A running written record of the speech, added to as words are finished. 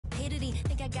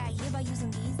got here by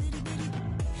using these little bitty.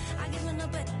 I given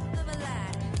up of a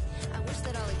lie. I wish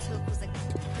that all it took was the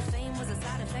fame was a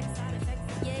side effect.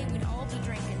 Yeah, we'd all be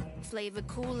drinking flavored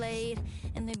Kool-Aid,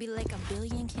 and there'd be like a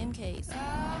billion Kim K's.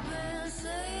 I've been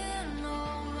saying,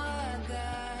 oh my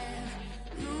God,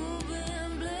 you've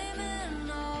been blaming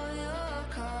all your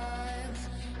cards.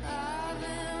 I've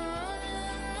been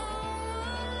running all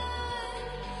my life.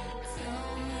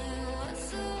 Tell me what's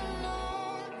so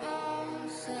long about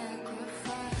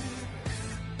sacrifice.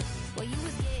 Well, you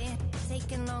was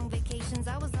taking long vacations,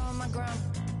 I was on my grind.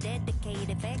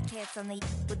 Dedicated fat cats on the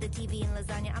with the TV and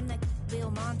lasagna. I'm that Bill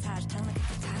montage, telling like a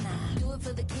katana. You do it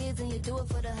for the kids and you do it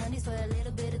for the honeys, for a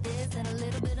little bit of this and a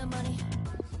little bit of money.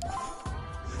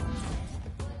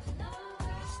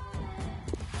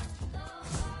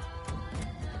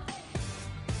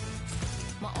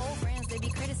 My old friends, they be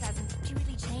criticizing. She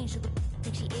really changed. Who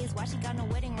think she is? Why she got no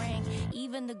wedding ring?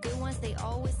 Even the good ones, they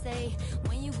always say,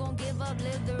 when you gon' give up,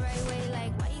 live the right way.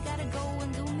 Like, why you gotta go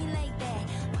and do me like that?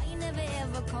 Why you never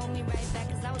ever call me right back?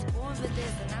 Cause I was born for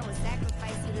this and I would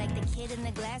sacrifice you like the kid in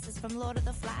the glasses from Lord of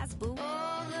the Flies, boo.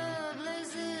 All the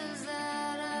places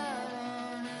that I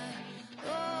wanted,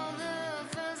 all the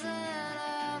friends that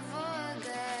I've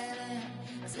forgotten.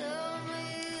 Tell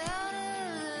me how to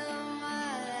live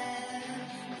my life.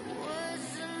 What's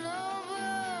to know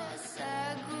but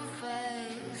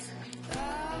sacrifice?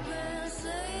 I've been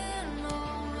saying,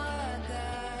 oh my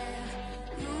God,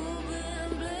 you've been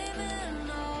blaming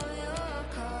all your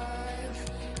cards.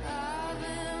 I've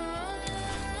been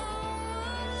running all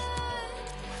my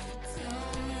life.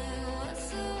 Tell me what's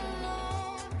so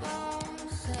long about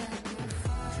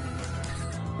sacrifice.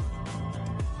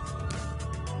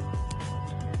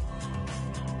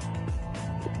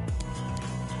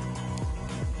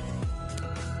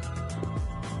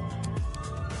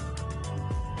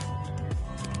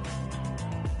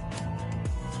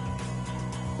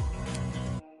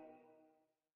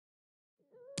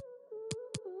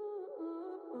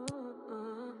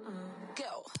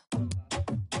 Go.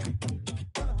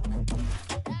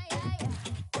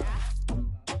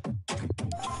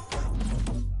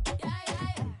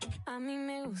 A mí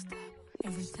me gusta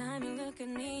every time you look at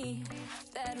me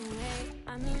that way.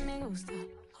 A mí me gusta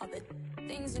all the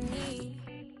things you need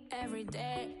every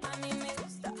day. A mí me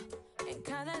gusta en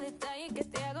cada detalle que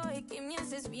te hago y que me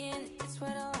haces bien. It's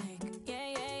what I like,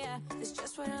 yeah. It's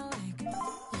just what I like. Yeah.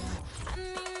 A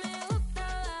mí me gusta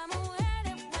las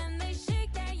mujeres when they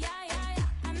shake that, yeah.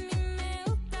 A mí me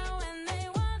gusta when they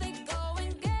want, they go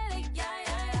and get it,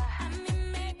 yeah. A mí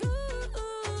me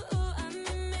gusta, a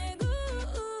mí me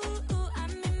gusta, a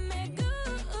mí me gusta.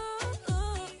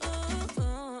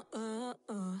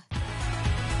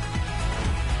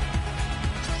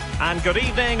 And good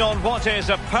evening on what is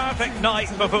a perfect night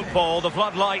for football. The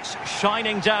floodlights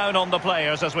shining down on the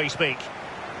players as we speak.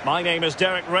 My name is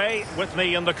Derek Ray. With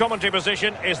me in the commentary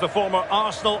position is the former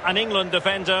Arsenal and England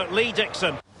defender Lee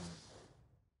Dixon.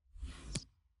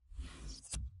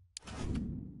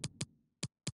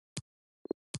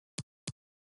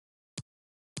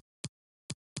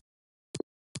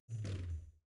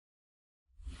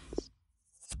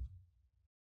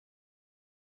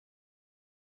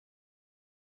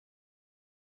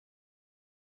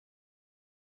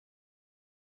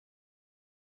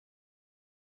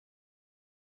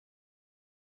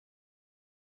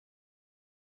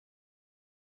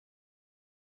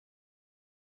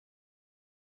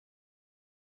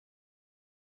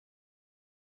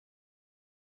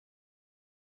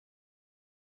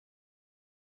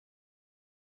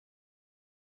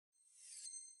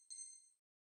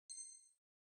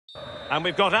 And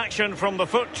we've got action from the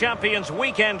FUT Champions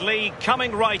Weekend League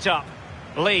coming right up.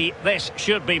 Lee, this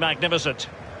should be magnificent.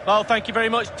 Well, thank you very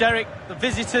much, Derek. The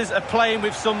visitors are playing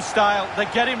with some style. They're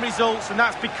getting results, and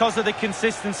that's because of the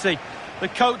consistency. The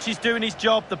coach is doing his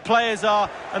job, the players are,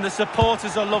 and the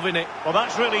supporters are loving it. Well,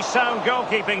 that's really sound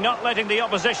goalkeeping, not letting the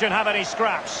opposition have any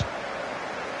scraps.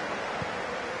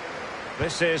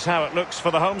 This is how it looks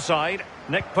for the home side.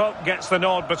 Nick Pope gets the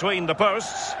nod between the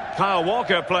posts. Kyle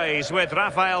Walker plays with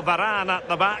Rafael Varane at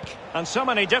the back. And so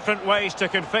many different ways to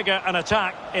configure an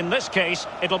attack. In this case,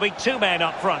 it'll be two men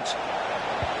up front.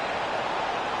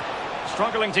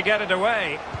 Struggling to get it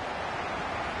away.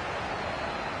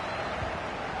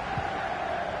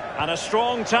 And a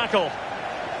strong tackle.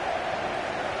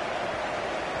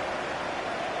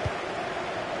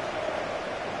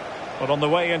 But on the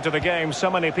way into the game, so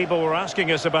many people were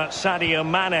asking us about Sadio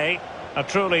Mane, a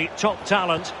truly top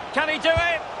talent. Can he do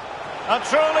it? A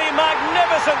truly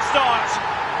magnificent start.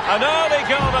 An early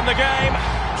goal in the game,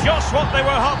 just what they were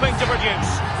hoping to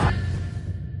produce.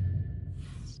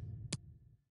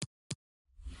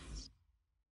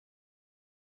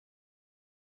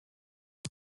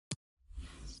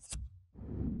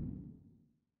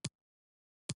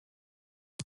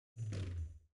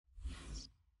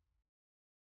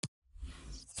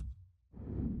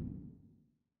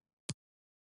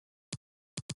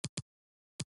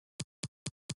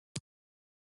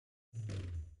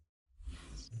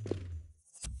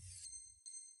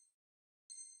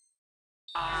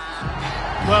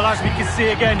 Well, as we can see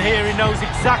again here, he knows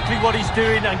exactly what he's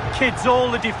doing and kids all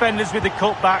the defenders with the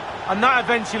cutback. And that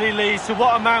eventually leads to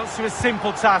what amounts to a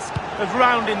simple task of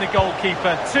rounding the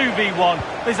goalkeeper.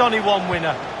 2v1. There's only one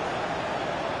winner.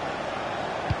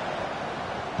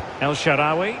 El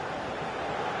Shaarawy.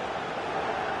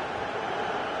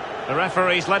 The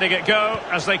referee's letting it go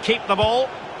as they keep the ball.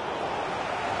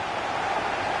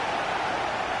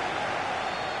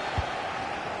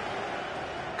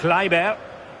 Kleiber.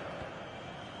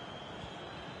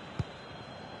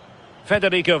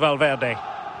 Federico Valverde.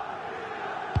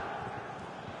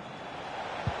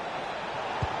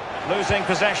 Losing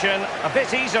possession a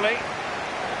bit easily.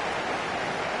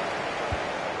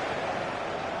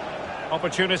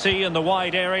 Opportunity in the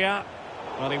wide area.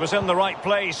 Well, he was in the right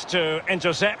place to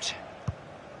intercept.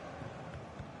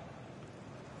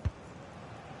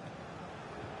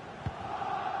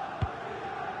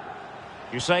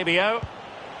 Eusebio.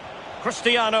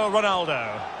 Cristiano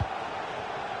Ronaldo.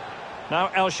 Now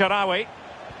El Shaarawy.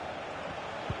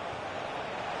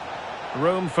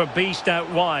 Room for beast out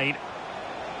wide.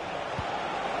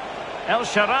 El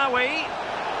Shaarawy.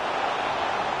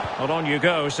 Well, on you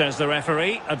go, says the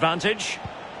referee. Advantage.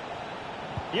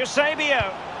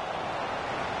 Eusebio.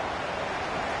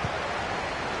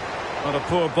 Not a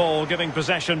poor ball, giving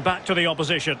possession back to the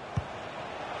opposition.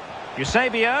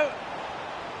 Eusebio.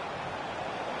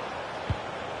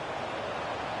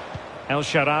 El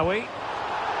Shaarawy.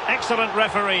 Excellent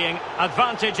refereeing.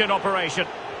 Advantage in operation.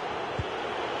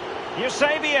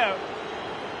 Eusebio.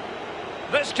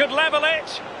 This could level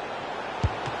it.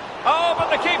 Oh, but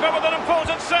the keeper with an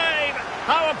important save.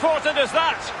 How important is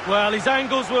that? Well, his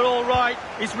angles were all right.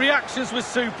 His reactions were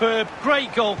superb.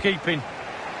 Great goalkeeping.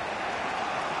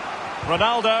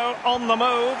 Ronaldo on the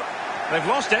move. They've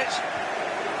lost it.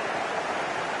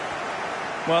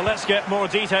 Well, let's get more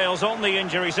details on the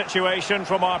injury situation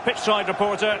from our pitchside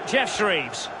reporter, Jeff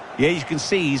Shreves. Yeah, you can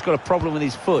see he's got a problem with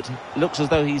his foot. Looks as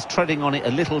though he's treading on it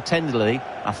a little tenderly.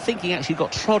 I think he actually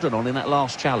got trodden on in that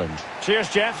last challenge. Cheers,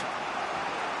 Jeff.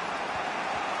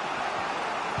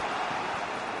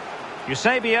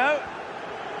 Eusebio.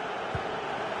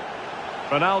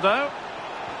 Ronaldo.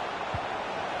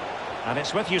 And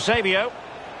it's with Eusebio.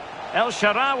 El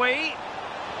Shaarawy.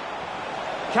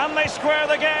 Can they square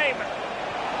the game?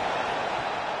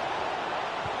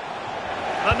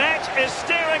 The net is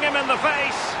staring him in the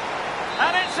face.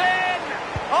 And it's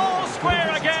in! All square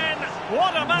again.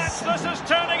 What a match this is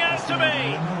turning out to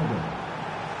be.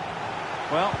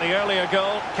 Well, the earlier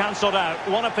goal cancelled out.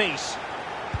 One apiece.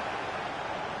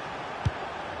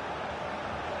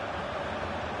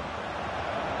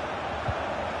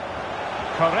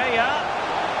 Correa.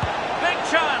 Big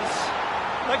chance.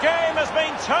 The game has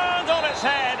been turned on its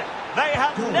head. They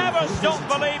have never stopped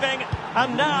believing,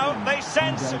 and now they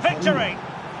sense victory.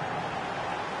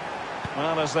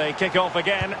 Well, as they kick off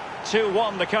again,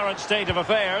 2-1 the current state of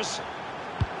affairs.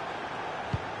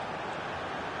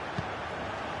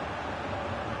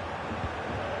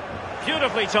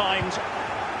 Beautifully timed.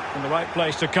 In the right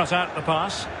place to cut out the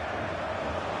pass.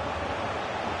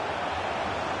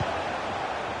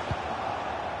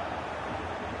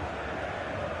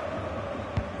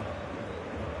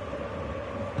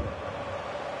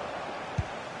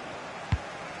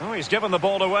 Oh, he's given the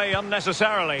ball away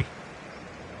unnecessarily.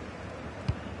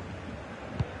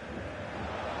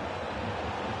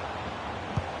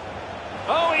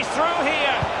 Oh, he's through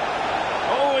here.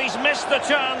 Oh, he's missed the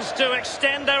chance to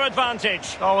extend their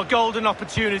advantage. Oh, a golden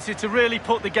opportunity to really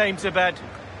put the game to bed.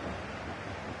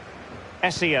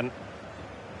 Essien.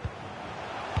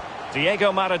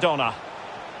 Diego Maradona.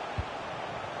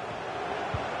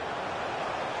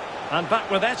 And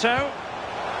back with Eto'o.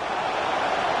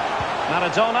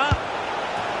 Maradona.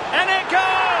 And it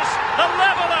goes! The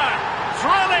leveller!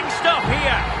 Thrilling stuff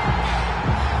here.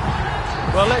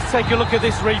 Well, let's take a look at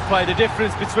this replay. The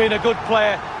difference between a good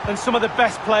player and some of the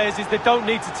best players is they don't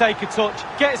need to take a touch.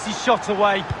 Gets his shot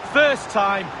away. First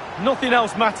time. Nothing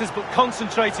else matters but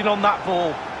concentrating on that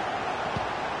ball.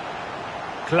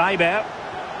 Kleiber.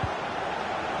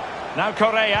 Now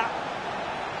Correa.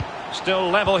 Still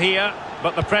level here,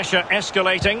 but the pressure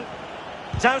escalating.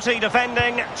 Doughty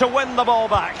defending to win the ball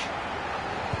back.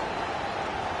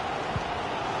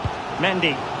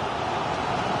 Mendy.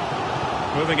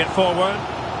 Moving it forward.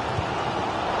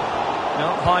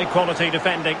 No, high quality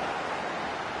defending.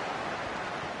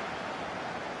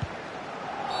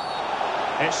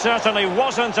 It certainly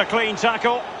wasn't a clean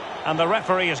tackle, and the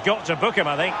referee has got to book him,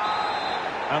 I think.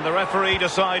 And the referee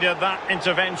decided that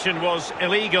intervention was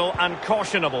illegal and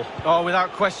cautionable. Oh,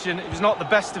 without question, it was not the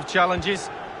best of challenges.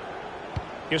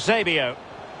 Eusebio.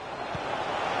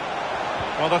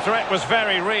 Well, the threat was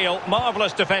very real.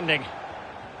 Marvellous defending.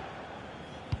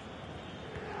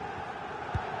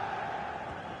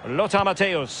 Lothar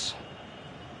Matthäus.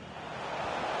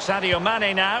 Sadio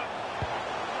Mane now.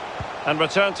 And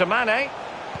return to Mane.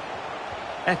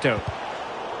 Eto'o.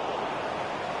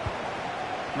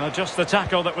 No, just the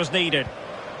tackle that was needed.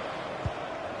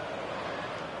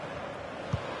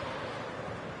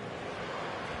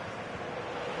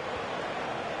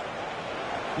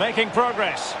 Making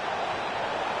progress.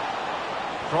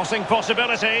 Crossing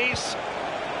possibilities.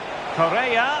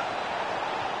 Correa.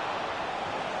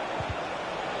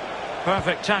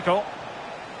 Perfect tackle.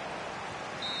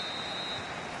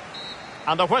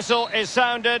 And the whistle is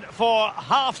sounded for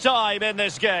half-time in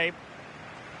this game.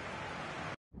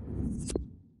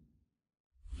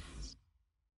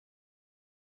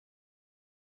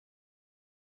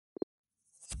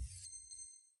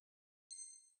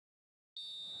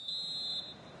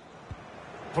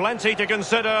 Plenty to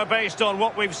consider based on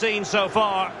what we've seen so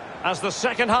far as the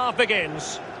second half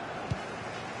begins.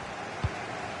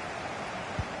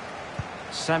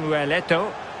 Samuel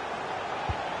Eto'o.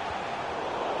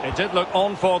 It did look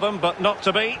on for them, but not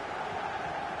to be.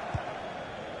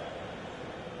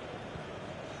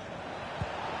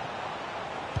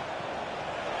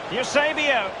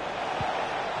 Eusebio.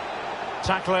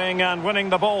 Tackling and winning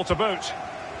the ball to boot.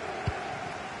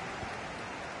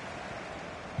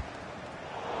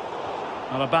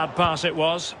 Not a bad pass it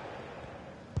was.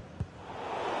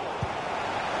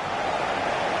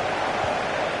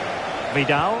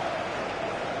 Vidal.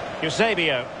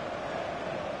 Eusebio.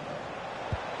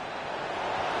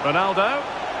 Ronaldo.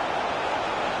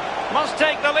 Must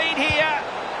take the lead here.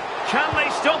 Can they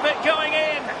stop it going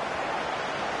in?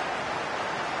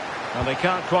 Well, they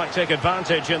can't quite take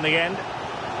advantage in the end.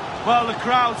 Well, the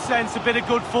crowd sense a bit of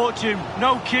good fortune.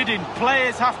 No kidding.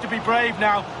 Players have to be brave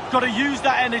now. Got to use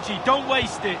that energy. Don't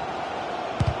waste it.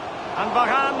 And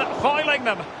Varane foiling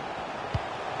them.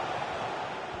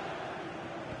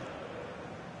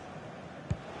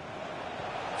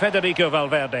 Federico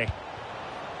Valverde.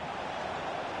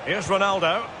 Here's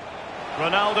Ronaldo.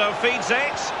 Ronaldo feeds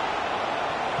it.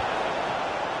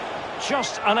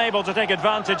 Just unable to take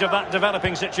advantage of that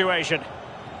developing situation.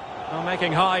 Well,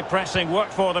 making high pressing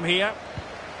work for them here.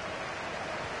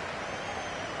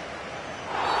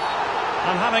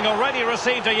 And having already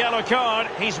received a yellow card,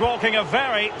 he's walking a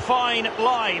very fine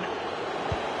line.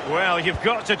 Well, you've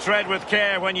got to tread with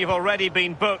care when you've already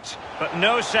been booked. But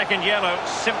no second yellow,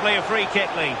 simply a free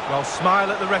kick lead. Well,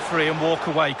 smile at the referee and walk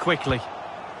away quickly.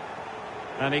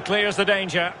 And he clears the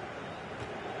danger.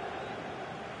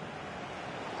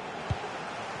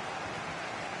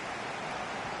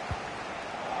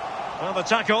 Well, the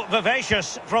tackle,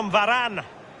 vivacious from Varane.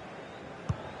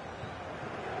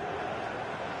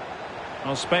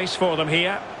 Well, space for them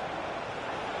here.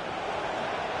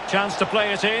 Chance to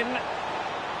play it in.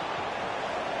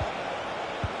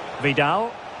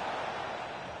 Vidal.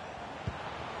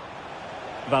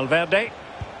 Valverde.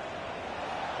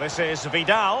 This is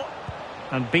Vidal.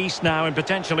 And Beast now in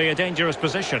potentially a dangerous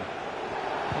position.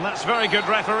 And that's very good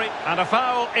referee. And a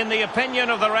foul in the opinion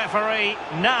of the referee.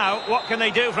 Now, what can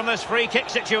they do from this free kick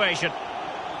situation?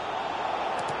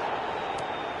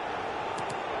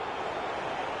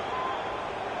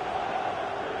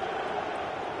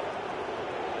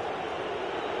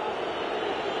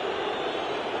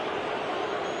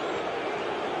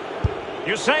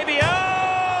 Eusebio!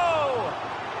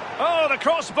 Oh, the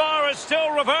crossbar is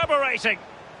still reverberating.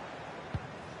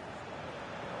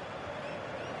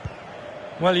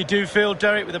 Well, you do feel,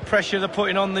 Derek, with the pressure they're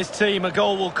putting on this team, a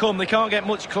goal will come. They can't get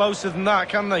much closer than that,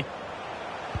 can they?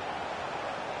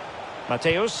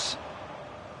 Matthäus.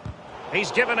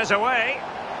 He's given us away.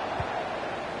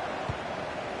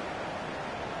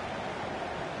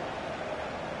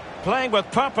 Playing with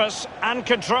purpose and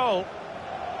control.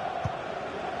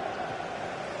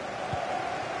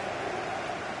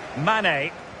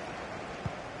 Mane.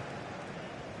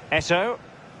 Eto'o.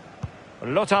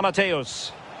 Lothar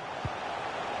Matthäus.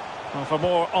 Well, for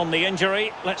more on the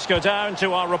injury, let's go down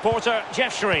to our reporter,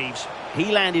 Jeff Shreves.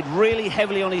 He landed really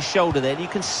heavily on his shoulder there. You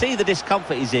can see the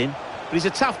discomfort he's in. But he's a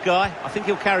tough guy. I think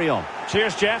he'll carry on.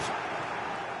 Cheers, Jeff.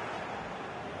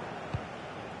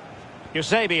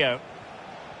 Eusebio.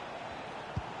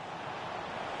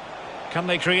 Can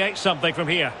they create something from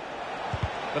here?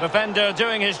 The defender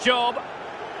doing his job.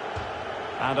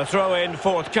 And a throw-in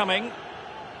forthcoming.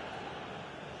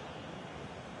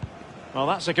 Well,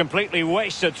 that's a completely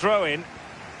wasted throw-in.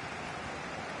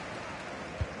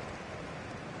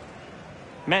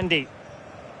 Mendy.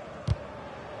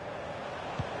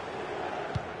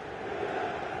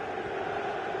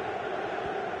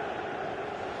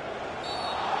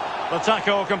 The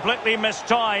tackle completely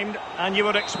mistimed, and you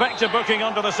would expect a booking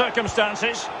under the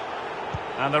circumstances.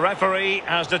 And the referee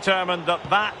has determined that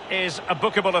that is a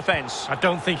bookable offence. I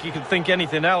don't think you can think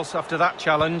anything else after that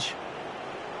challenge.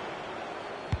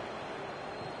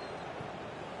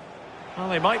 Well,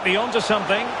 they might be onto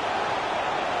something.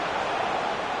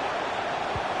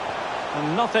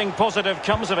 And nothing positive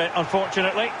comes of it,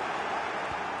 unfortunately.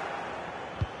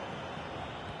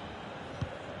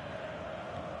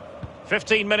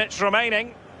 "15 minutes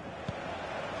remaining.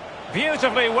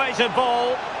 Beautifully weighted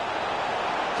ball.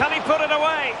 Can he put it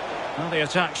away? Well, the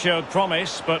attack showed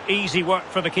promise, but easy work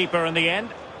for the keeper in the end.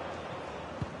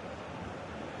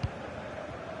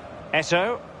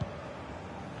 Eto'o.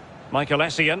 Michael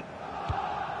Essien.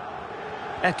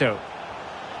 Eto'o.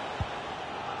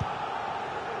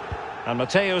 And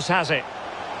Mateus has it.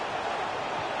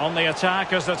 On the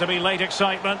attack, is there to be late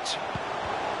excitement?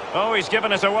 Oh, he's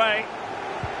given it away.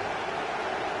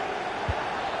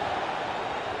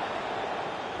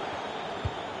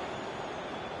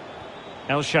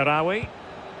 El Shaarawy.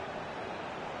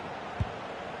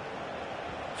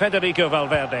 Federico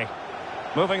Valverde.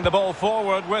 Moving the ball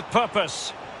forward with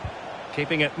purpose.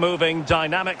 Keeping it moving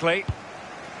dynamically.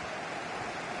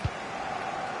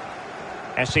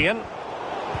 Essien.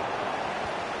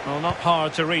 Well, not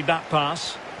hard to read that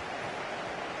pass.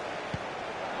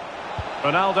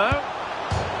 Ronaldo.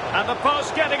 And the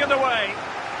post getting in the way.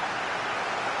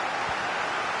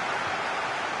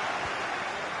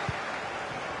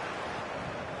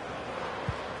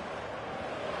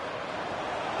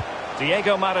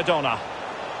 Diego Maradona.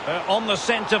 On the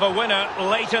scent of a winner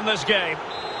late in this game.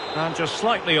 And just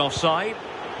slightly offside.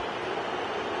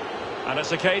 And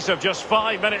it's a case of just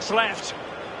 5 minutes left.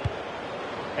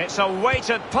 It's a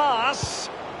weighted pass.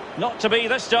 Not to be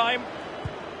this time.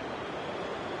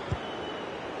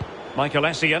 Michael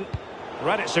Essien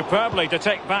read it superbly to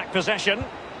take back possession.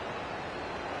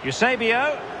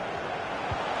 Eusebio.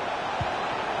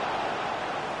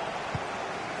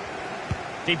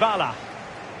 Dybala.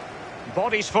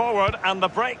 Bodies forward and the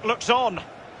break looks on.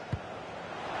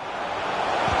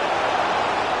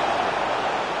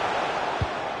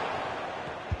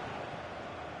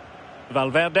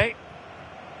 Valverde.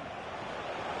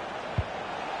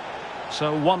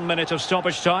 So 1 minute of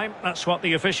stoppage time. That's what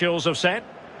the officials have said.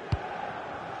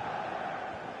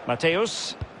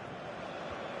 Mateus.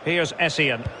 Here's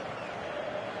Essien.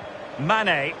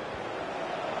 Mane.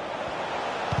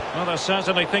 Well, they're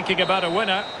certainly thinking about a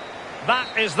winner.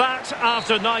 That is that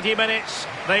after 90 minutes.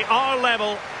 They are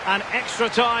level and extra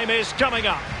time is coming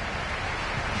up.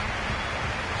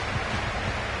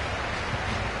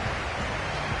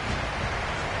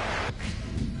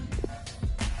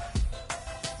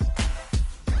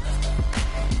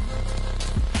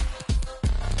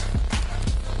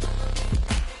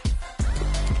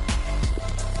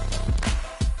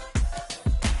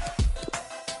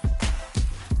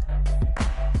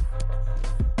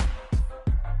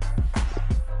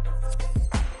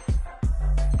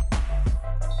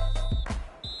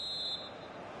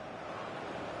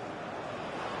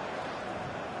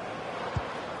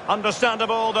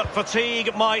 Understandable that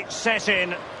fatigue might set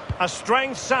in. A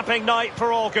strength-sapping night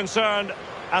for all concerned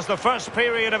as the first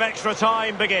period of extra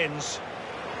time begins.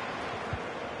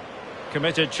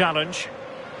 Committed challenge.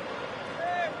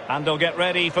 And they'll get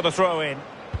ready for the throw-in.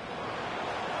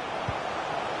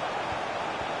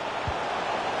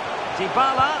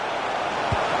 Dybala.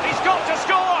 He's got to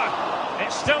score!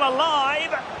 It's still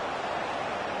alive!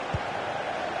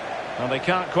 Well, they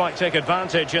can't quite take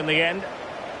advantage in the end.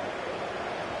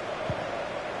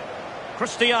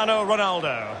 Cristiano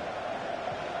Ronaldo.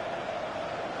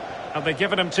 Have they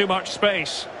given him too much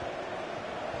space?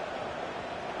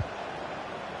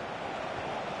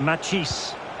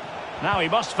 Machis. Now he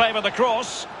must favour the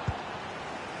cross.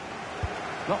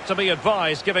 Not to be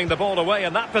advised giving the ball away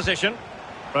in that position.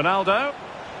 Ronaldo.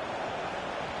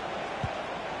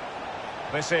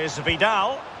 This is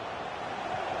Vidal.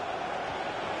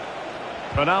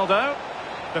 Ronaldo.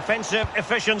 Defensive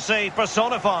efficiency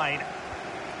personified.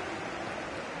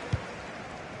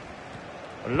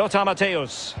 Lothar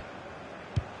Matthäus.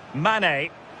 Mane.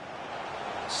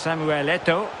 Samuel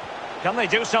Eto'o. Can they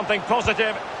do something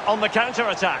positive on the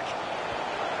counter-attack?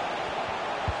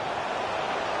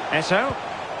 Eto'o.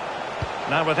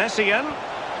 Now with Essien.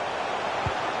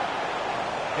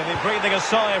 Maybe breathing a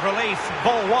sigh of relief.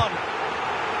 Ball one.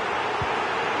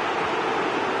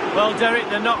 Well, Derek,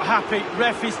 they're not happy.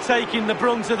 Ref is taking the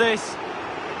brunt of this.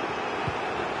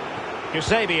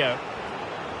 Eusebio.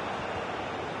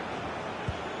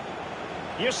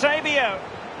 Eusebio.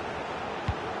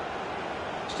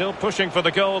 Still pushing for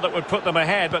the goal that would put them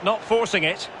ahead, but not forcing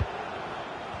it.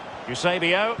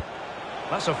 Eusebio.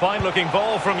 That's a fine-looking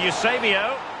ball from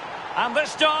Eusebio. And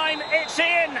this time, it's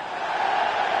in!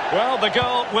 Well, the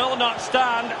goal will not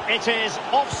stand. It is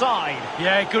offside.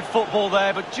 Yeah, good football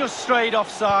there, but just straight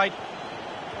offside.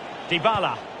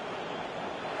 Dybala.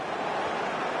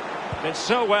 Did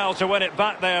so well to win it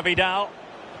back there, Vidal.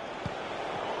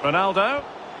 Ronaldo.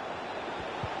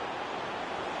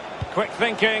 Quick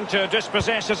thinking to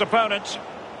dispossess his opponent.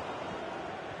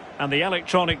 And the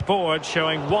electronic board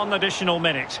showing 1 additional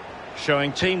minute.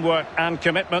 Showing teamwork and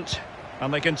commitment.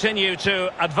 And they continue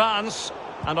to advance.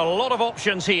 And a lot of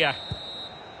options here.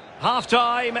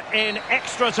 Half-time in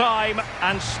extra time.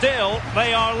 And still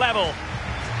they are level.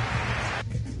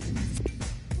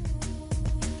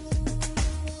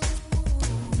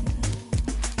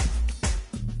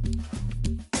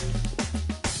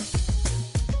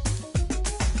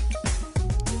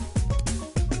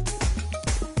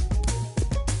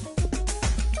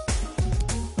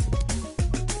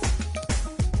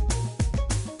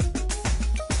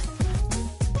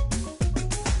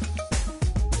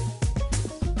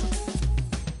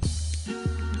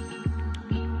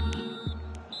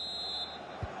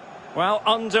 Well,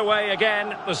 underway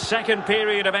again, the second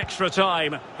period of extra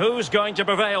time. Who's going to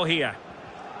prevail here?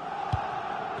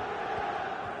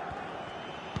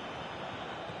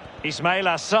 Ismail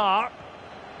Assar.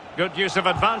 Good use of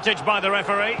advantage by the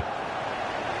referee.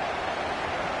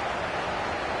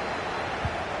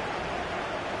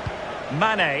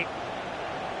 Mane.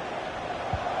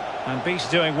 And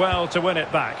Beast doing well to win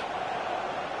it back.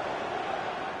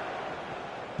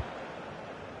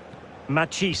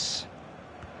 Machis.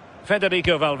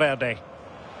 Federico Valverde.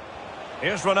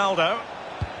 Here's Ronaldo.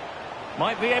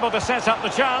 Might be able to set up the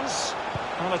chance.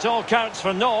 And it all counts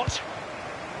for naught.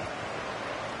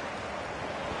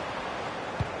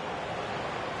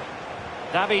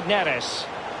 David Neres.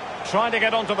 Trying to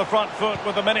get onto the front foot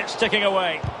with the minutes ticking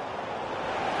away.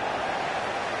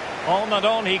 On and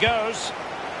on he goes.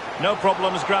 No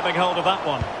problems grabbing hold of that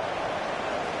one.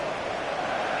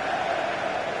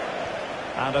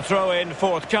 And a throw-in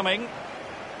forthcoming.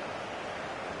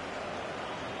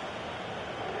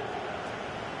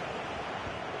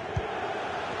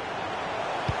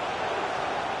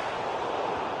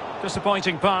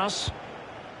 Disappointing pass.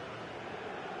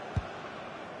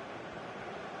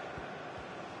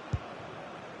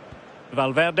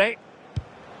 Valverde.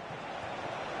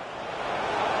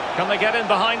 Can they get in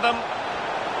behind them?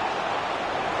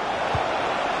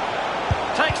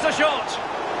 Takes the shot.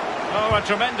 Oh, a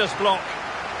tremendous block.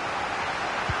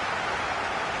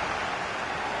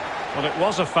 Well, it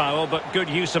was a foul, but good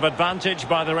use of advantage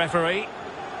by the referee.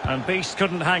 And Beast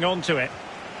couldn't hang on to it.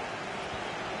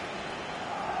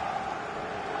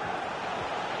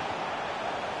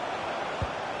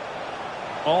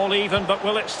 All even, but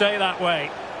will it stay that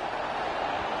way?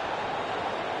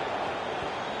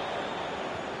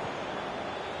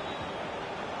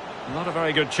 Not a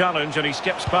very good challenge, and he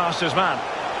skips past his man.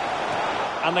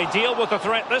 And they deal with the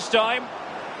threat this time.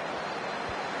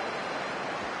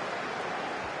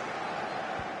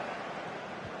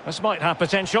 This might have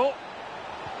potential.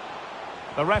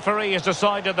 The referee has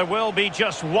decided there will be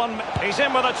just one. He's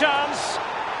in with a chance.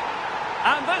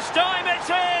 And this time it's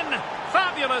in!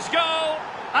 Fabulous goal!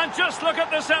 And just look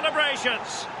at the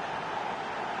celebrations.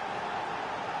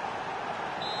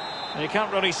 You can't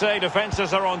really say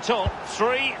defences are on top.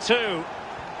 3-2.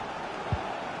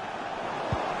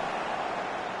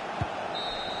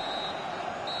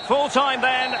 Full time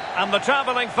then, and the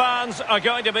travelling fans are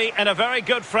going to be in a very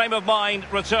good frame of mind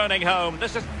returning home.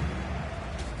 This is...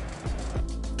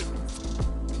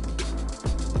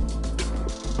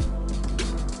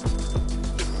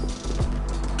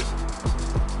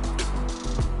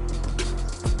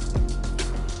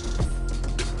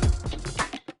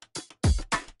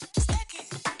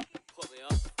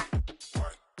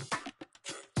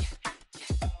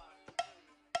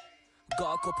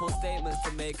 Got a couple statements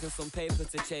to make and some paper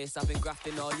to chase. I've been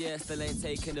grafting all year, still ain't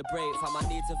taking a break. Find my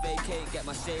need to vacate, get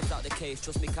my shades out the case.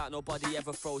 Trust me, can't nobody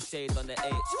ever throw shade on the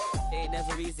H. Ain't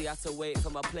never easy, had to wait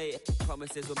for my plate.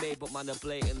 Promises were made, but man, are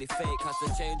blatantly fake. Had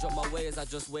to change up my ways, I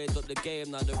just weighed up the game.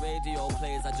 Now the radio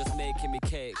plays, I just making me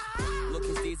cake.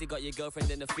 Looking steezy, got your girlfriend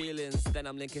in the feelings. Then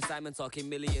I'm linking Simon, talking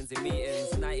millions in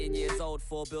meetings. 19 years old,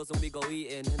 4 bills and we go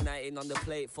eating. 19 on the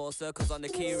plate, 4 circles on the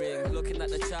keyring. Looking at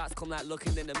the charts, come like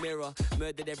looking in the mirror.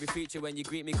 Murdered every feature when you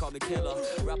greet me, call me killer.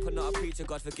 Rapper, not a preacher,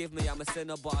 God forgive me, I'm a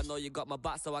sinner. But I know you got my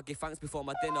back, so I give thanks before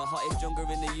my dinner. Hottest jungle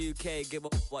in the UK, give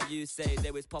up what you say.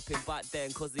 They was popping back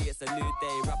then, cause it's a new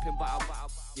day. Rapping back,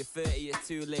 you're 30, it's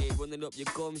too late. Running up your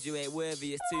gums, you ain't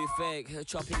worthy, it's too fake.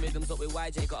 Chopping rhythms up with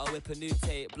YJ, gotta whip a new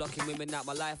tape. Blocking women out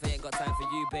my life, I ain't got time for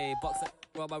you, babe. Boxer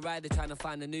on my rider, trying to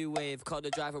find a new wave. Call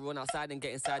the driver, run outside and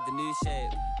get inside the new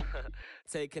shape.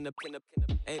 Taking a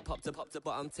ain't popped up,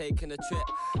 but I'm taking a trip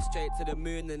straight to the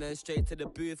moon and then straight to the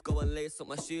booth. Go and lace up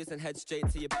my shoes and head straight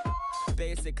to your.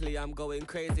 Basically, I'm going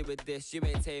crazy with this. You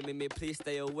ain't taming me, please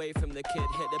stay away from the kid.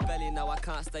 Hit the belly, now I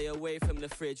can't stay away from the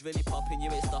fridge. Really popping,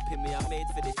 you ain't stopping me. I'm made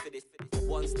for this.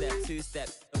 One step, two step,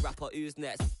 a rapper who's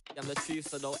next. I'm the truth,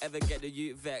 so don't ever get the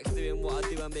youth vexed. Doing what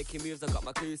I do, I'm making moves, I got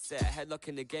my crew set. Headlock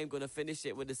in the game, gonna finish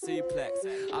it with a suplex.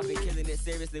 I've been killing it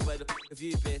seriously, where the f have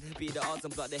you been? Beat the odds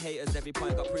and block the haters, every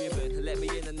point got proven. Let me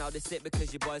in and now they sit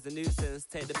because your boy's a nuisance.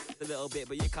 Take the a little bit,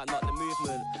 but you can't knock the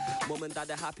movement. Mum and dad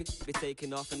are happy to be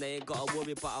taking off, and they ain't gotta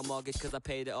worry about a mortgage cause I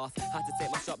paid it off. Had to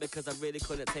take my shot because I really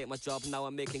couldn't take my job. Now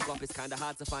I'm making guap, it's kinda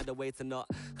hard to find a way to not.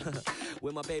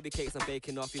 With my baby cakes I'm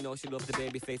baking off, you know she loves the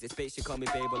baby face. It's bait, she call me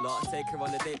babe a lot. Take her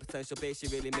on a date, potential babe, she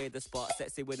really made the spot.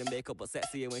 Sexy with the makeup, but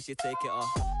sexier when she take it off.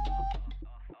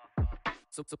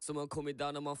 Someone cool me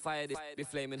down, I'm on fire, this be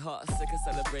flaming hot. Sick of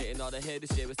celebrating, all I hear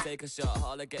this year was take a shot.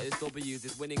 All I get is W's,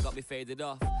 this winning got me faded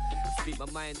off. Speak my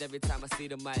mind every time I see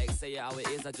the mic. Say it how it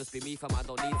is, I just be me fam, I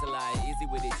don't need to lie. Easy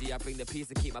with it G, I bring the peace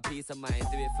and keep my peace of mind.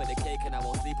 Do it for the cake and I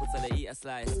won't sleep until I eat a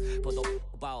slice. But don't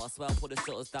bow, I swear I'll put the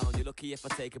shutters down. You're lucky if I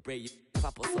take a break, if I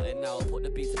put something out. Put the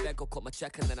beat to bed, go cut my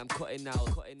check and then I'm cutting out.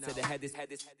 Say the head is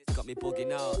got me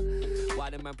bugging out. Why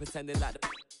the man pretending like the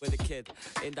with a kid?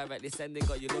 Indirectly sending,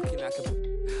 got you looking like a.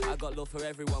 I got love for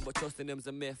everyone, but trusting them's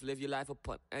a myth. Live your life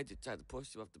upon edge, try to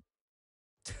push you off the.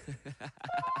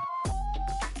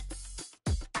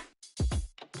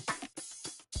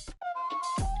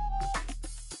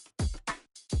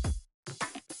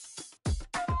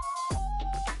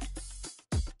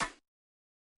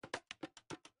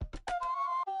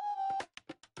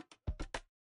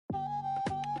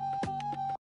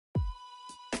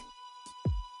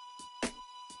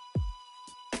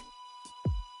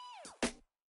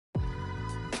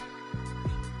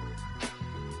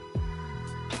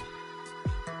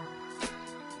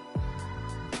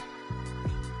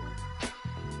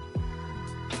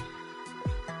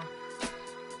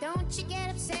 Don't you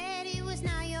get upset, it was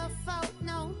not your fault.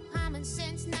 No common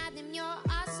sense, not in your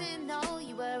arsenal.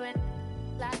 You weren't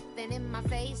laughing in my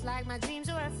face like my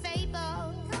dreams were a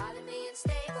fable. Calling me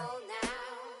unstable now.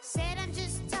 Said I'm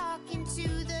just talking to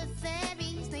the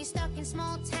fairies. They stuck in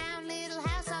small town, little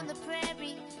house on the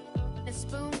prairie. And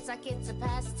spoons like it's a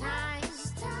pastime.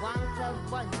 One club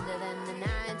wonder than the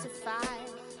 9 to 5.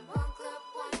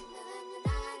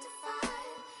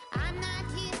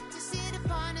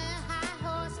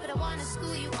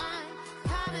 School you on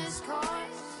commerce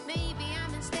course. Maybe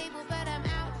I'm unstable, but I'm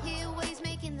out here ways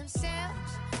making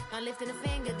themselves. Not lifting a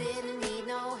finger, didn't need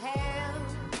no help.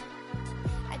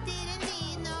 I didn't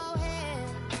need no help.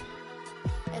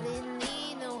 I didn't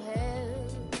need no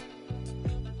help.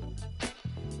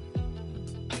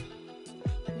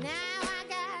 Now I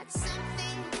got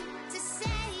something to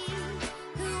say.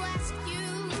 Who asked you?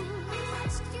 Who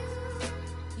asked you?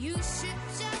 You should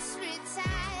just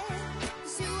retire.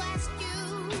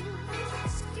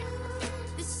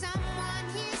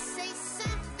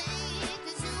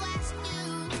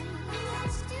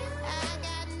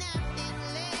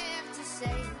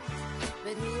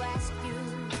 But who asked you?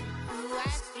 Who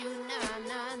asked you?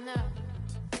 No.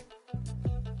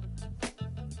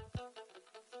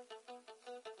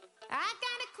 I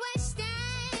got a question.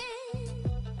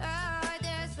 Oh,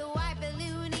 does the white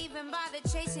balloon even bother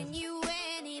chasing you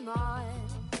anymore?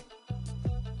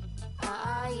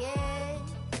 Oh, yeah.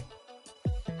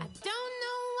 I don't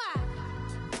know why.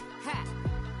 Ha.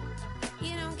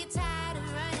 You don't get tired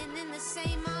of running in the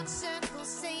same old circles,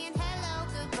 saying hello,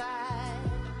 goodbye.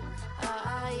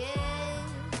 Oh, yeah.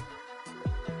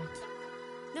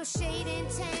 No shade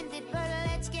intended, but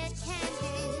let's get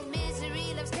candid.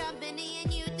 Misery loves company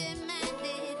and you demand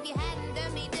it. If you hadn't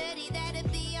done me dirty,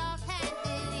 that'd be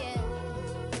offhanded, yeah.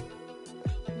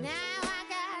 Now I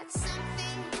got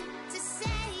something to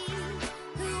say.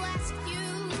 Who asked you?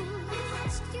 Who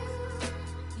asked you?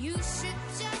 You should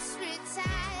just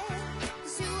retire.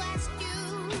 'Cause who asked you?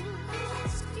 Who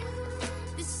asked you?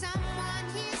 Did someone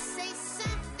here say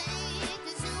something?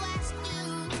 'Cause who asked you?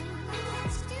 Who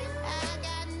asked you? I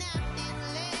got nothing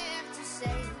left to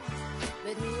say.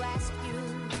 But who asked you?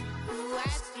 Who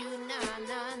asked you?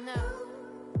 No.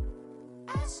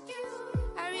 Ask you.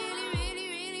 I really, really,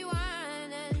 really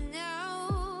wanna know.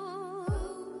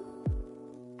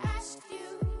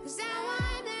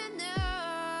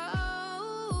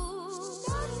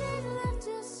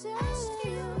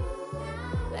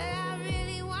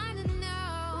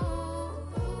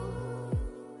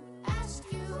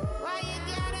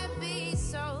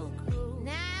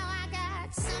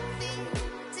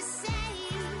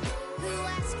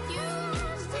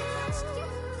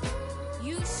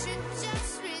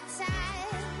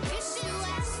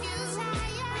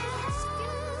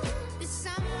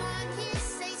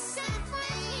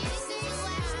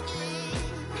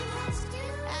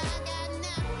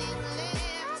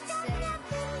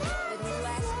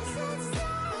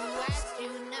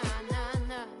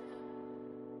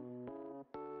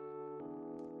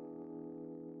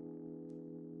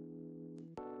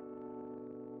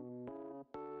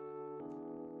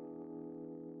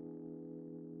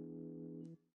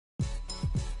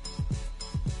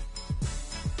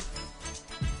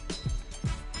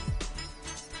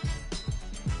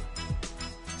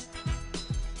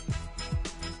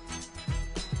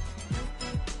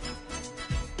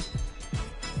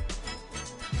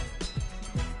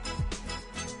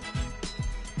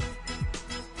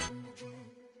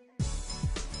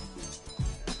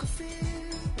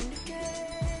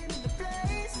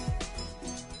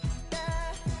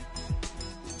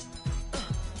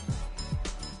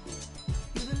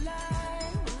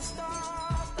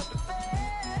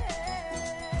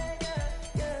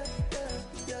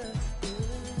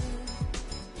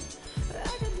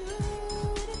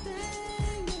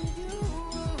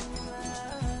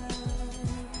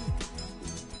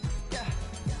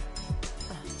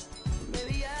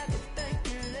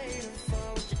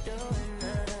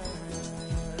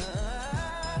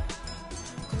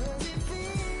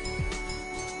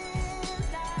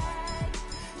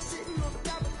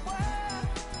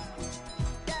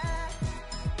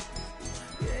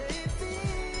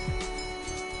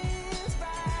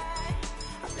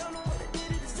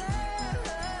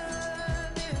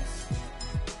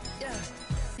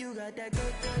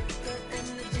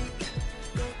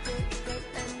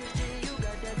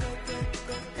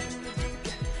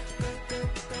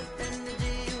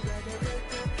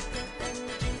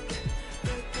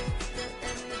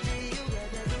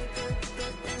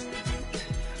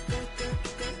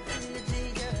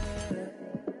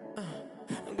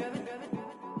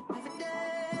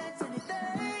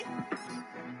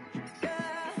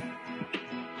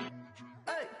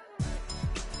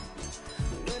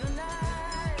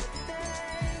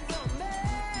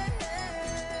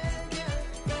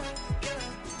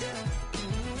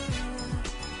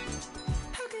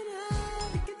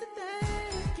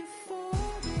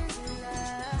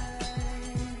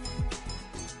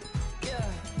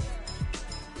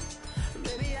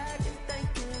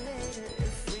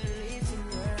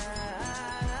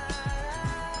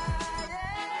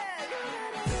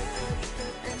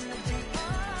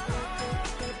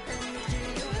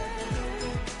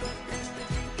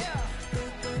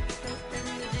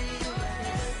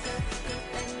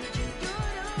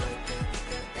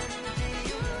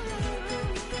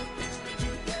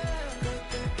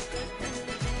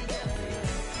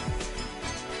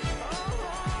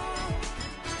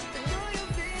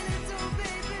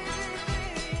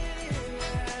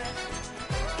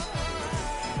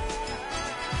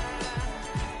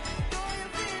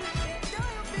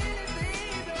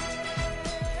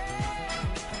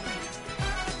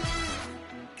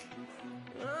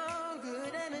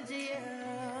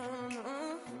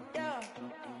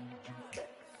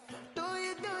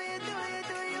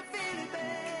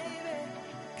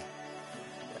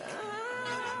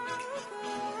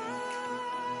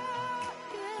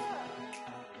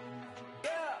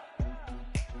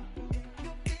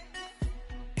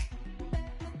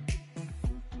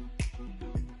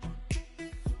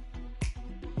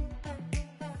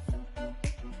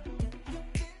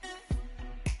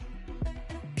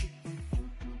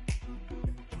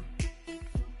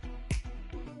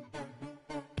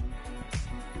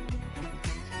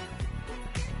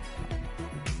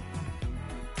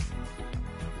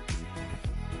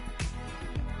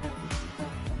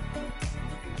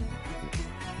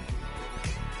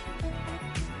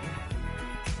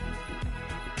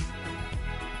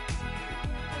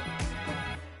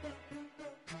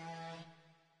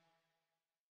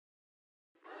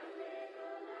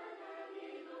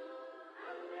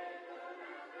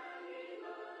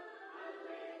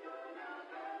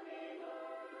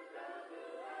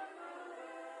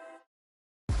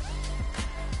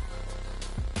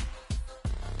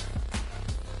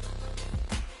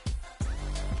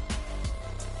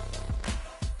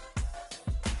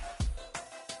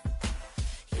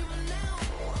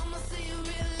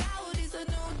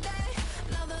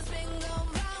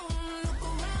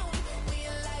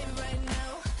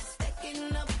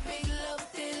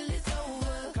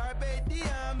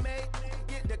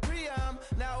 Priam.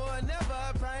 Now or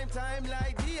never, prime time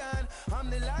like Dion. I'm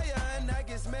the lion, I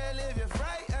can smell if you're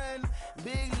frightened.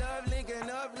 Big love linking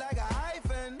up like a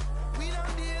hyphen. We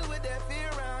don't deal with that fear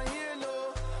around here,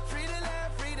 no. Free to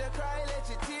laugh, free to cry, let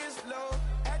your tears flow.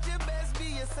 At your best, be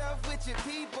yourself with your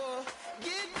people.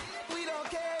 We don't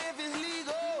care if it's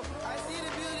legal. I see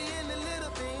the beauty in the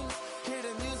little things. Hear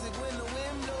the music when the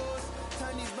wind blows.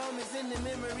 Turn these moments into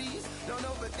memories. Don't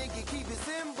overthink it, keep it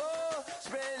simple.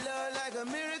 Spread love like a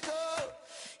miracle.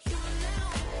 You know,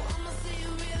 I'ma see you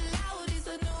real loud. It's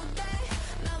a new day.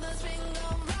 Now the spring go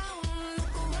round.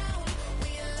 Look around.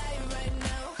 We alive right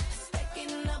now.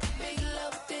 Stacking up big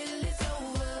love till it's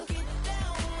over. Get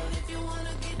down if you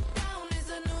wanna get down. It's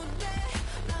a new day.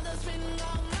 Now the spring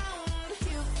go round.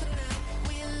 Here for now.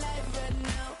 We alive right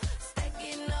now.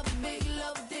 Stacking up big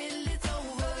love till it's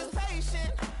over. Love is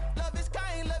patient. Love is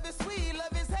kind. Love is sweet.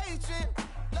 Love is hatred.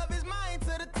 Love is mine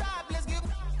to the top. Let's get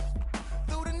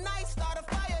through the night. Start a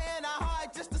fire in our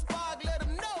heart just to spark. Let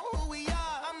them know who we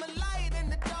are. I'm a light in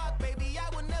the dark, baby. I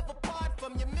will never part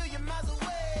from you. Million miles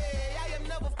away. I am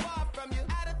never far from you.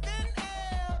 Out of thin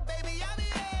air, baby, I'm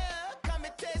here. Come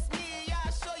and test me.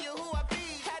 I'll show you who I be.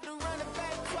 Had to run it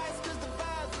back twice cause the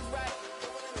vibes was right.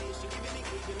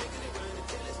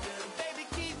 Baby,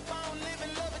 keep on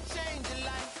living. Love will change your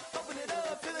life. Open it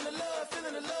up. Feeling the love.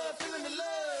 Feeling the love. Feeling the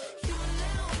love. You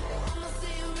know, I'ma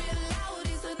see you real loud.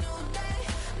 It's a new day.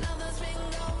 Now the spring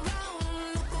go round.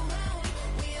 Look around.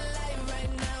 We alive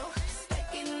right now.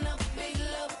 Stacking up big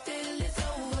love till it's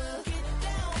over. Get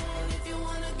down if you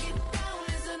wanna get down.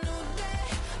 It's a new day.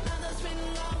 Now the spring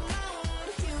go round.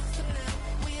 Here for now.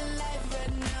 We alive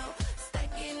right now.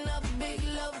 Stacking up big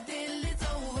love till it's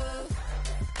over.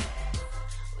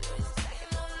 We've been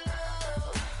stacking on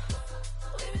love.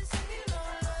 We've been stacking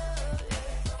on love.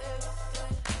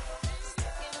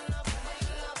 Stacking up big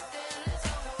love till it's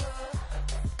over.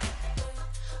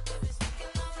 We've been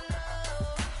stacking on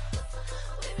love.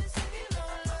 We've been stacking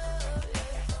on love.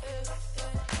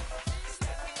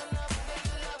 Stacking up big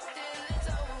love till it's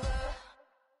over.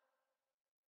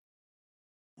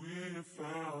 We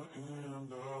fell in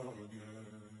love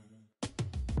again.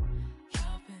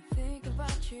 I've been thinking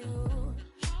about you,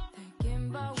 thinking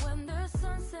about when the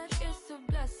sunset is to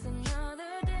bless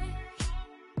another day.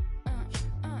 Did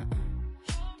I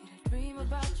dream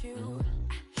about you?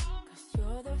 'Cause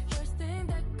you're the first thing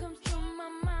that comes to my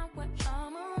mind when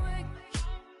I'm awake.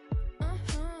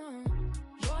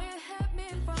 Boy, you had me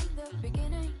from the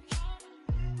beginning.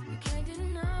 You can't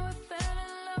deny I fell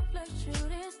in love like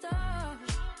shooting stars.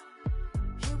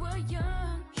 We were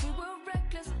young, we were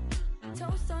reckless.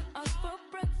 Toast on us for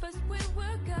breakfast. We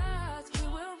were gods, we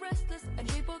were restless, and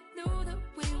we both knew that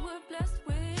we were blessed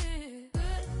with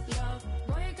good love.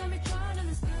 Boy, you got me caught in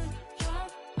this good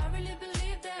love. I really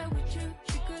believe that with you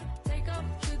we could take off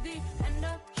to the end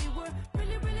of the world.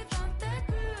 Really, really found that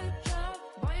good love.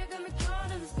 Boy, you got me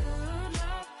caught in this good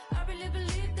love. I really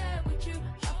believe that with you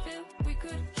I feel we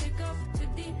could take off to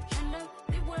the end of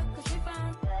the world. 'Cause we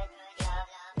found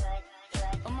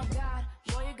oh my God,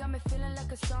 boy, you got me feeling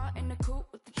like a star in the coupe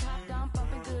with the top down,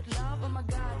 pumping good love. Oh my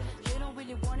God, they don't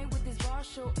really want it with this bar,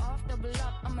 show off, double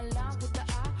up. I'm alive with the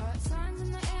eye, heart signs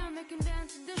in the air, make 'em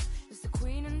dance to this. It's the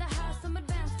queen in the house, I'm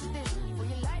advanced to this. For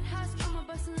your lighthouse, I'm a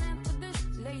bust a lamp for this.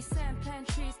 Lay sand, plant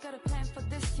trees, got a plan for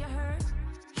this, you heard?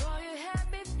 Boy, you had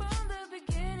me from the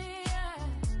beginning, yeah.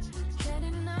 Can't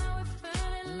deny we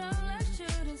fell in love like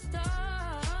shooting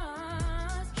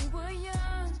stars. We were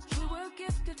young, we were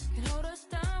gifted, can hold us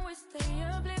down, we stay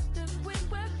uplifted. We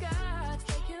were gods,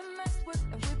 they can mess with,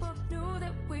 and we both knew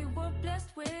that we were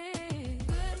blessed with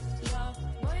good love.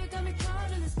 Boy, you got me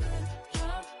caught in this good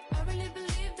love. I really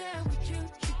believe that with you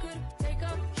we could take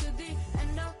off to the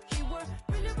end of the world.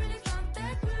 Really, really found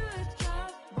that good love.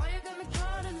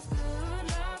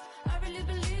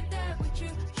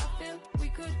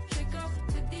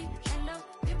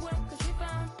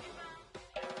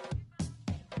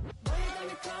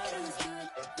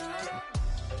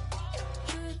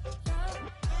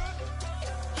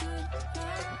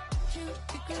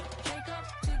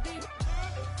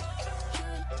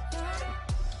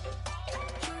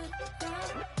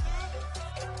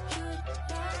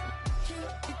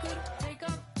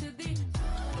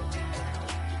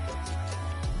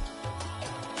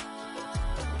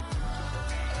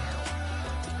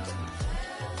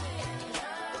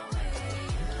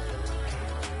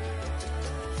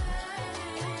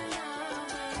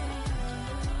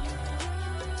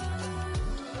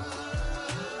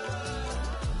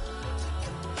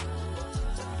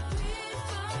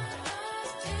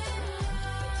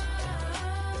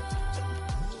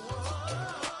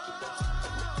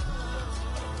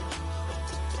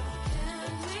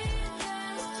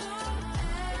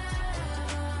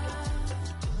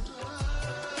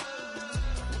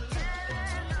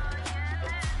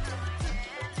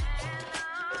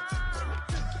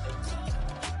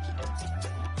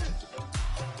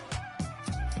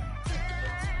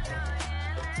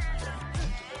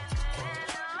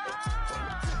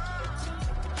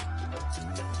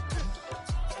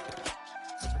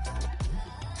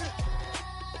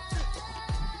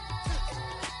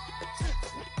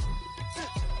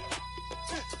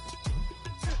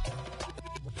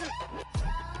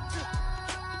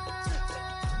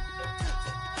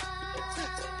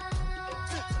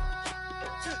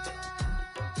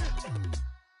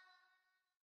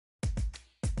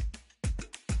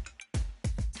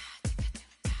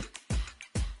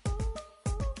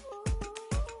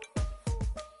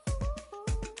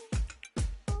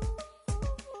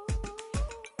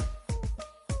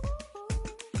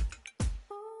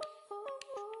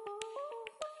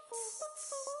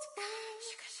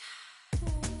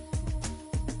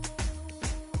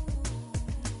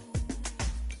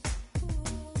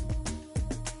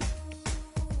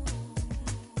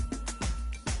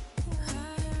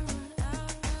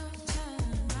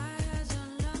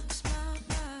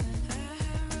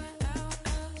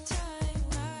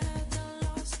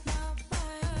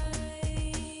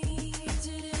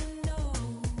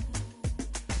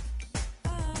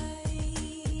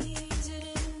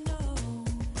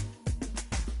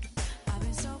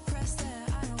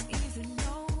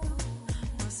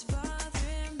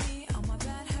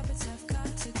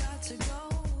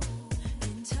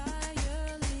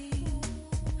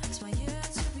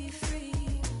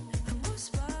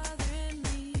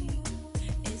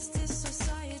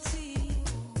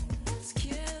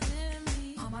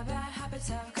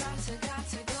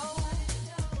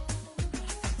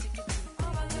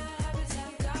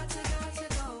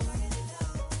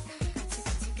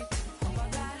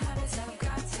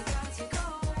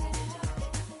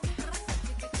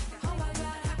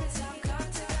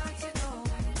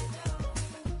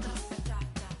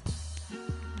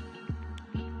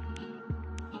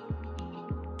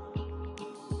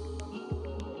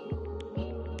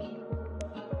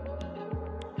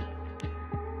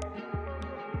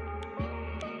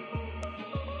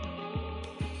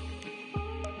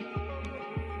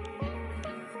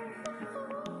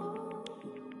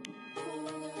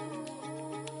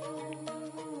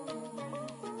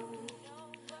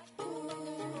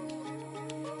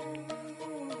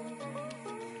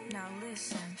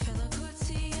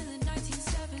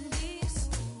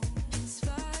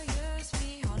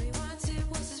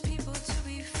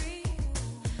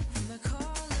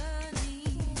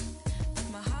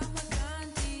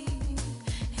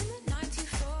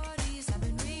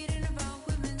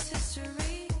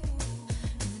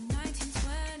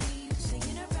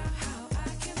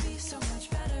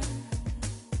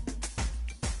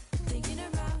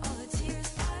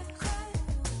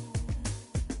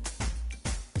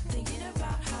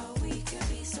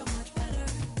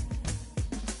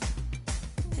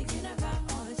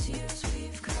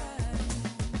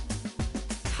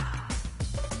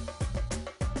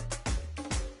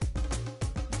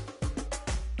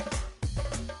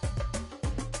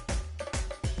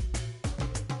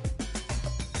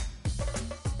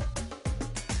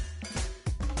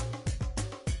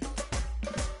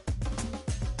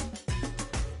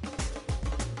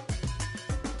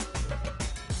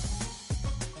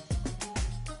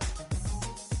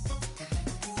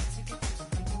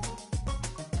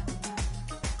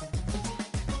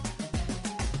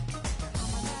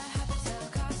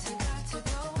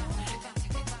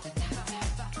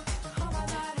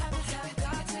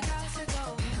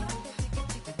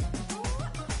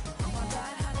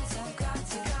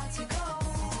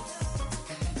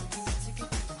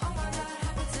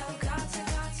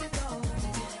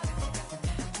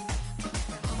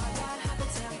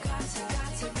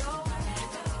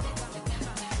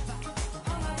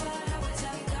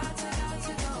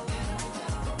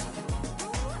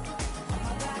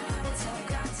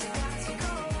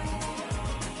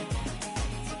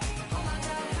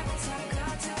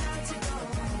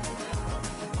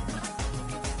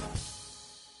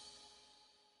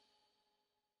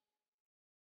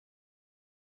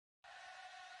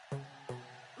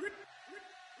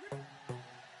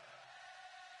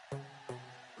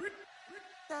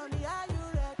 Tell me, are you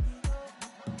ready?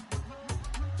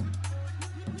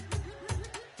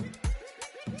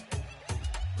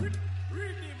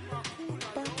 Party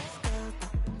scatter,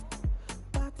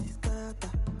 party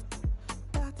scatter,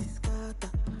 party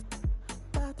scatter,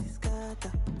 party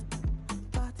scatter,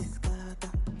 party scatter,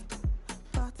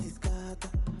 party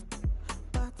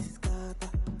scatter,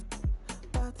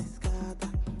 party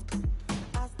scatter.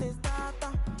 As they start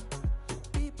up,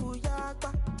 people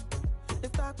yagba, they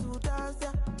start to dance,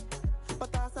 yeah.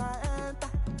 But as I enter,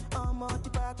 I'm on the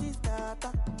party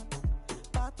scatter,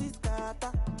 party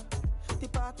scatter, the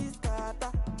party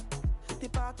scatter, the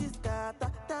party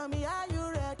scatter. Tell me, are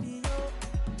you ready, yo?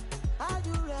 Are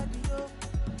you ready, yo?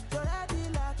 You're ready,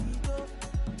 Latido.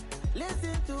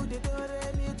 Listen to the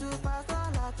do-re-mi to Pastor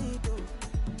Latido,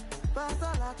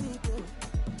 Pastor Latido.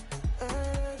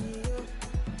 Hey, yo.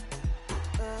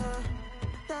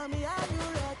 Tell me, are you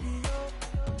ready, yo?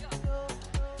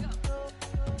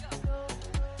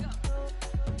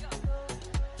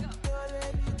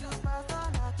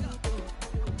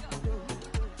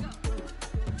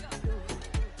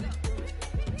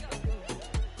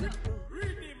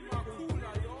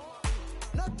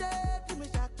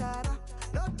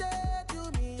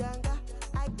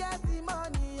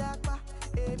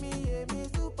 Emi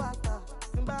superstar,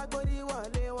 Simba Godi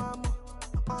wale wa mo.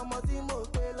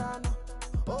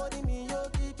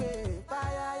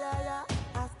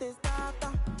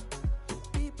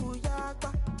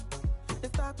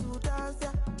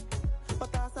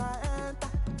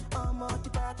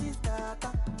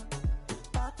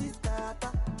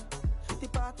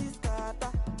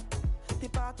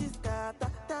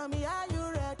 scatter. Tell me, are you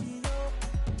ready, yo?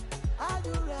 Are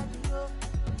you ready, yo?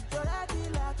 You're ready,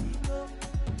 Latino.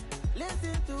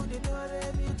 Listen to the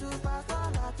do-re-mi to Pastor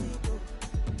Latino.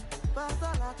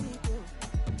 Pastor Latino.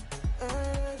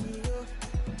 Yo.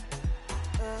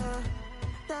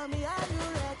 Tell me, are you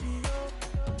ready, yo?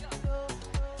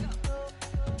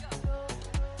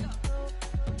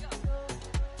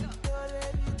 You're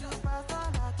ready to Pastor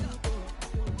Latino.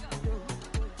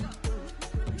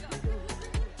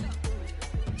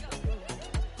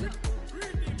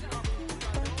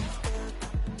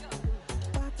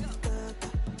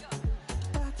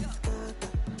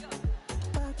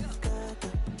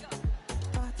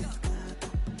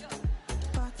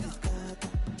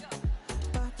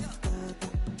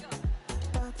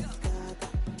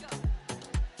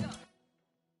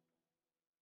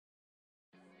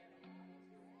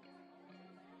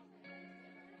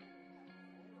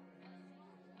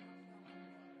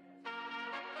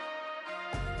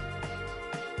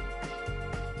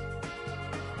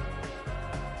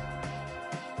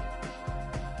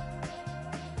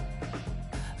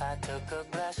 I took a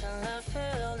glass and I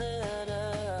filled it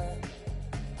up.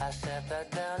 I sat back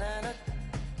down and I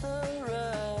took the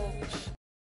rug.